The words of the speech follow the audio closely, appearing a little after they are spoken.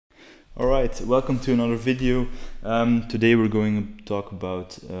Alright, welcome to another video. Today we're going to talk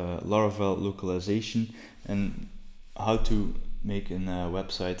about Laravel localization and how to make a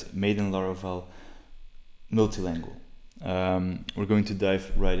website made in Laravel multilingual. We're going to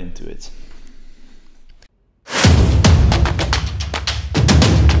dive right into it.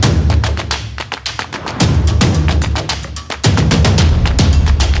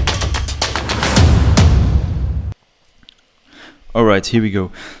 Alright, here we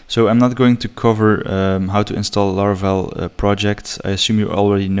go. So I'm not going to cover how to install Laravel projects. I assume you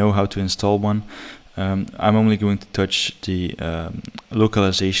already know how to install one. I'm only going to touch the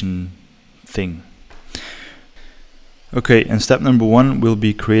localization thing. Okay, and step number one, we'll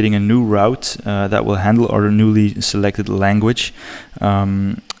be creating a new route that will handle our newly selected language,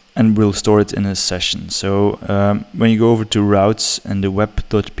 and we'll store it in a session. So when you go over to routes and the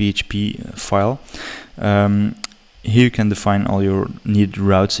web.php file, here you can define all your needed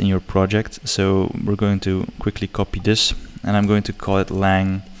routes in your project. So we're going to quickly copy this, and I'm going to call it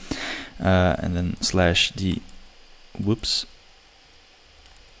lang and then slash the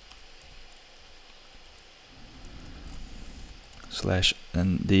slash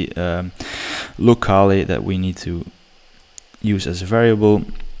and the locale that we need to use as a variable,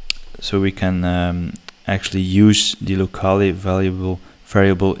 so we can actually use the locale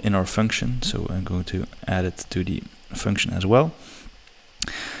variable in our function. So I'm going to add it to the function as well,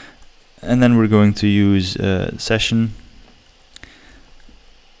 and then we're going to use session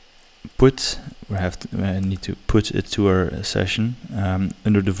put. I need to put it to our session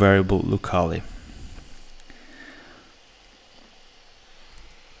under the variable locale.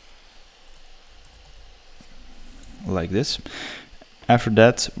 Like this. After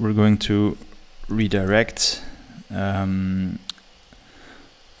that, we're going to redirect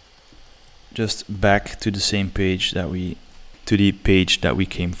just back to the same page that we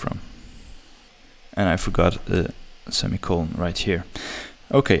came from. And I forgot a semicolon right here.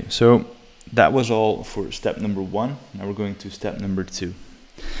 Okay, so that was all for step number one. Now we're going to step number two.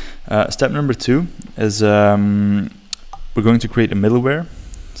 Step number two is we're going to create a middleware.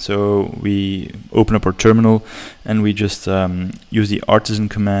 So we open up our terminal and we just use the artisan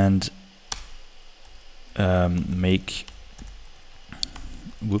command make.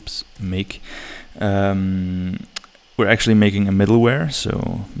 We're actually making a middleware,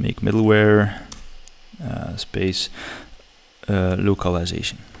 so make middleware space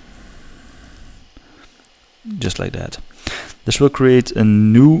localization, just like that. This will create a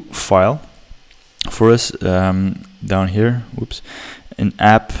new file for us down here. In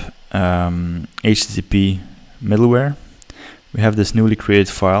app HTTP middleware, we have this newly created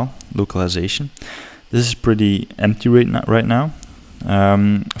file localization. This is pretty empty right now.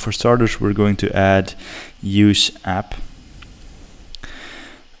 For starters, we're going to add use app.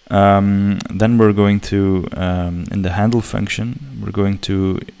 Then we're going to, in the handle function, we're going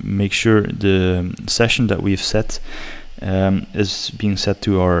to make sure the session that we've set is being set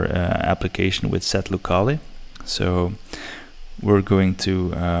to our application with set locale. So we're going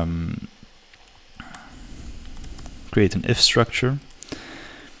to create an if structure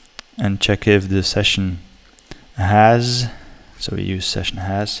and check if the session has, so we use session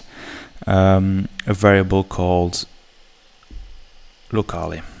has, a variable called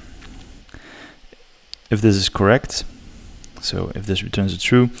locale. If this is correct, so if this returns a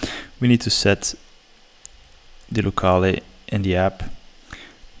true, we need to set the locale in the app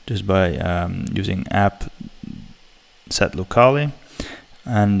just by using app set locale,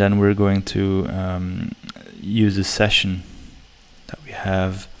 and then we're going to use the session that we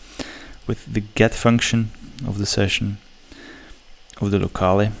have with the get function of the session of the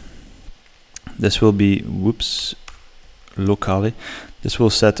locale. This will be locale. This will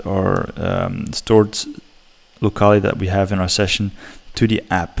set our stored locale that we have in our session to the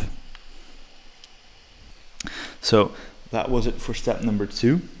app. So that was it for step number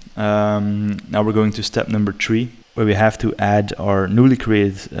two. Now we're going to step number three, where we have to add our newly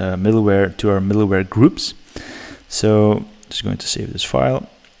created middleware to our middleware groups. So just going to save this file.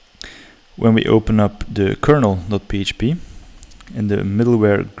 When we open up the kernel.php, in the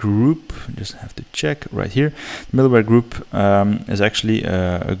middleware group, just have to check right here. Middleware group is actually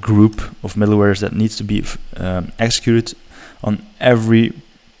a group of middlewares that needs to be executed on every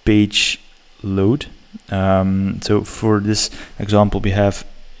page load. So for this example, we have,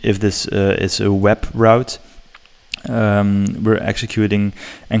 if this is a web route, we're executing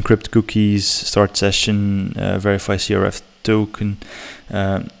encrypt cookies, start session, verify CRF token,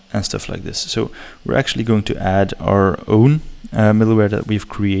 and stuff like this. So we're actually going to add our own middleware that we've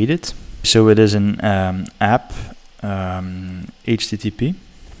created. So it is an app HTTP.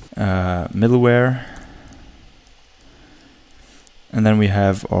 middleware, and then we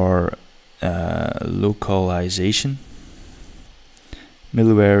have our localization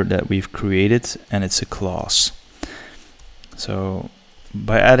middleware that we've created, and it's a class. So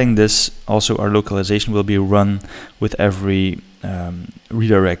by adding this, also our localization will be run with every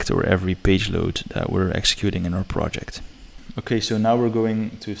redirect or every page load that we're executing in our project. Okay, so now we're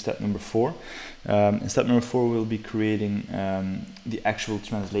going to step number 4. In step number 4, we'll be creating the actual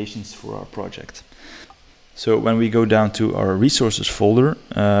translations for our project. So when we go down to our resources folder,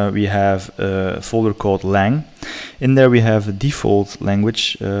 we have a folder called lang. In there we have a default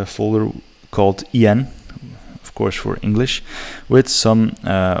language folder called en, of course for English, with some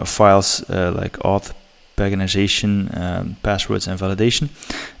files like auth, pagination, passwords, and validation.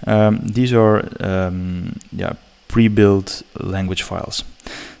 These are pre-built language files.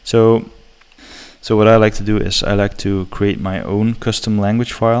 So what I like to do is I like to create my own custom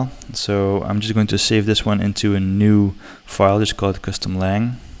language file. So I'm just going to save this one into a new file, just call it custom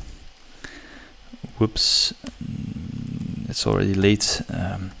lang. Whoops, it's already late.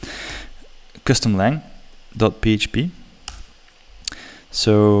 Custom lang.php.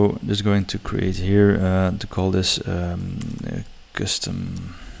 So just going to create here to call this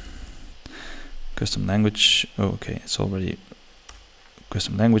custom language. Oh, okay, it's already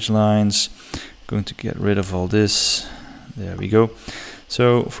custom language lines. Going to get rid of all this. There we go.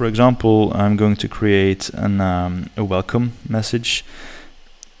 So for example, I'm going to create a welcome message.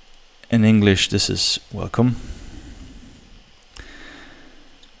 In English, this is welcome.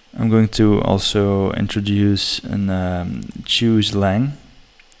 I'm going to also introduce an choose lang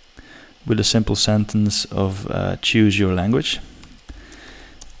with a simple sentence of choose your language,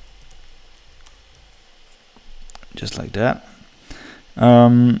 just like that.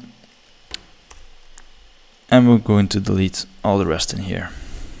 And we're going to delete all the rest in here.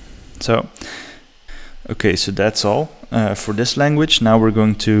 So, okay, so that's all for this language. Now we're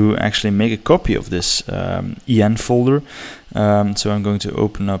going to actually make a copy of this en folder. So I'm going to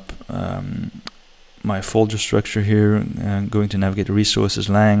open up my folder structure here. I'm going to navigate resources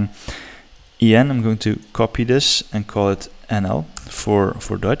lang en. I'm going to copy this and call it NL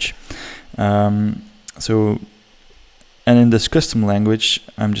for Dutch. And in this custom language,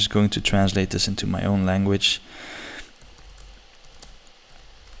 I'm just going to translate this into my own language,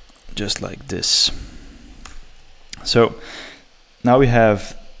 just like this. So now we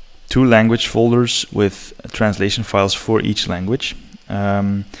have 2 language folders with translation files for each language,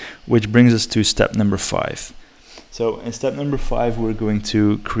 which brings us to step number 5. So in step number 5, we're going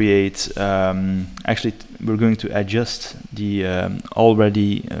to create, actually we're going to adjust the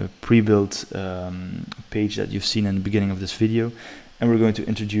already pre-built page that you've seen in the beginning of this video, and we're going to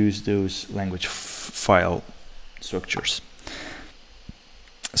introduce those language file structures.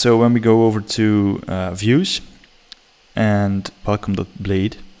 So when we go over to views and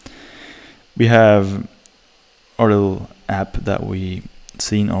welcome.blade, we have our little app that we've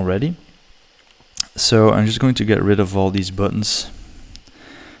seen already. So I'm just going to get rid of all these buttons,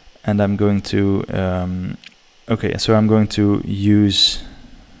 and I'm going to okay, so I'm going to use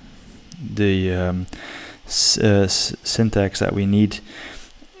the syntax that we need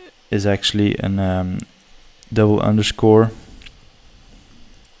is actually an double underscore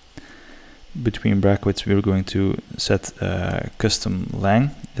between brackets. We're going to set custom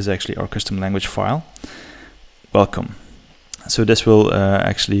lang is actually our custom language file, welcome. So this will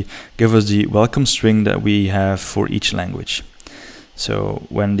actually give us the welcome string that we have for each language. So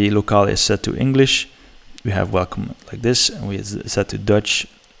when the locale is set to English, we have welcome like this, and we set to Dutch,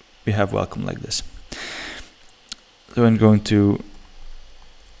 we have welcome like this. So I'm going to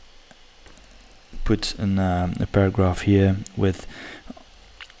put a paragraph here with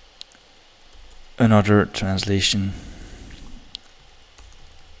another translation,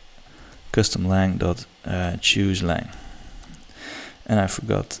 custom lang dot choose lang. And I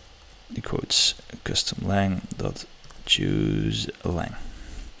forgot the quotes, custom lang dot choose lang.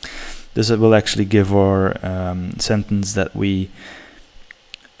 This will actually give our sentence that we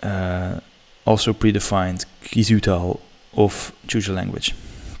also predefined kiezutaal of choose your language.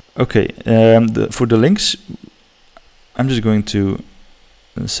 Okay, for the links, I'm just going to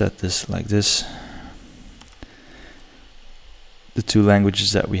set this like this. The 2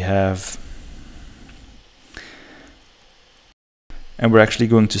 languages that we have. And we're actually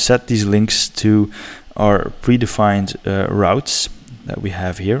going to set these links to our predefined routes that we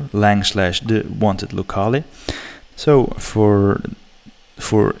have here, lang/the wanted locale. So for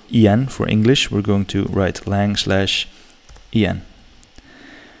en, for English, we're going to write lang/en.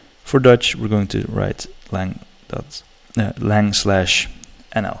 For Dutch, we're going to write lang/en.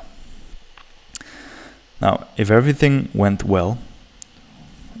 NL. Now, if everything went well,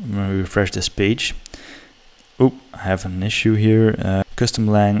 I'm going to refresh this page. Oh, I have an issue here. Custom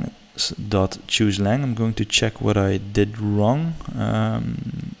lang dot choose lang. I'm going to check what I did wrong.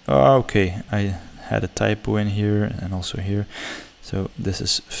 Okay, I had a typo in here and also here, so this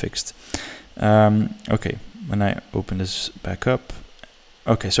is fixed. Okay, when I open this back up,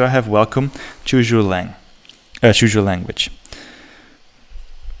 okay, so I have welcome, choose your language.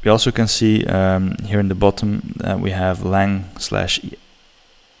 We also can see here in the bottom that we have lang /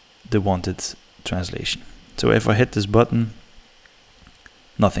 the wanted translation. So if I hit this button,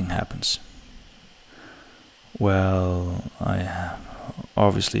 nothing happens. Well, I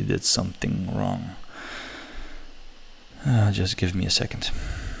obviously did something wrong. Just give me a second.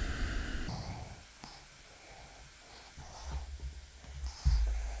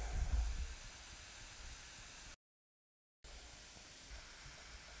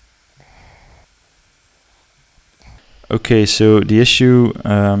 Okay, so the issue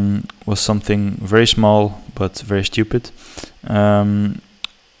was something very small but very stupid.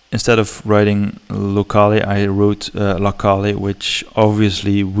 Instead of writing locale, I wrote locale, which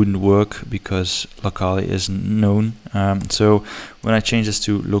obviously wouldn't work because locale is known. So when I change this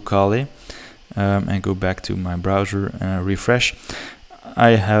to locale and go back to my browser and refresh,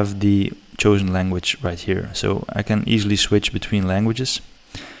 I have the chosen language right here. So I can easily switch between languages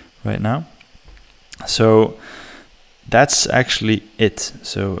right now. So that's actually it.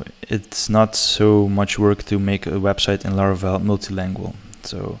 So it's not so much work to make a website in Laravel multilingual.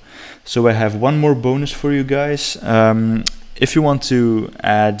 So I have one more bonus for you guys. If you want to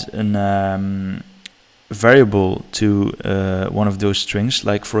add an variable to one of those strings,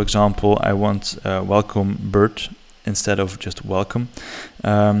 like for example, I want welcome bird instead of just welcome,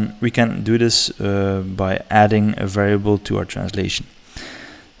 we can do this by adding a variable to our translation.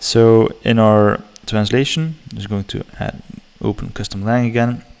 So in our translation, I'm just going to open custom lang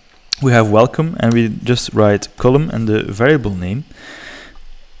again. We have welcome and we just write column and the variable name.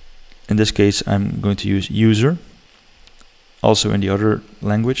 In this case, I'm going to use user. Also in the other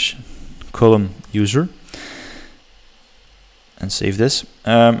language, column user, and save this.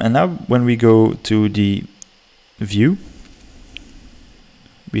 And now when we go to the view,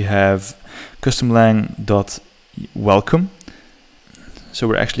 we have custom lang dot welcome. So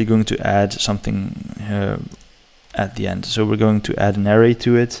we're actually going to add something at the end. So we're going to add an array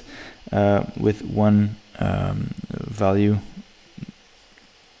to it with one value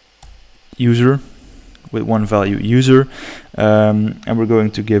user, and we're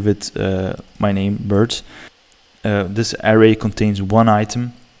going to give it my name bird. This array contains one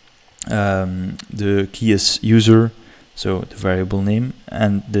item. The key is user, so the variable name,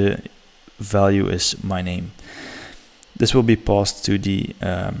 and the value is my name. This will be passed to the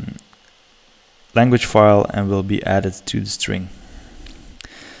language file and will be added to the string.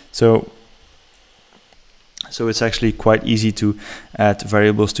 So it's actually quite easy to add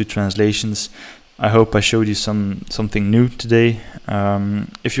variables to translations. I hope I showed you something new today.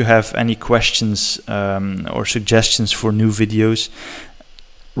 If you have any questions or suggestions for new videos,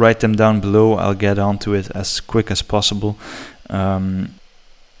 write them down below. I'll get onto it as quick as possible.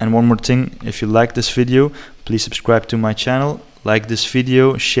 And one more thing, if you like this video, please subscribe to my channel, like this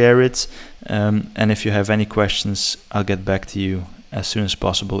video, share it, and if you have any questions, I'll get back to you as soon as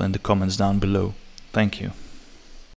possible in the comments down below. Thank you.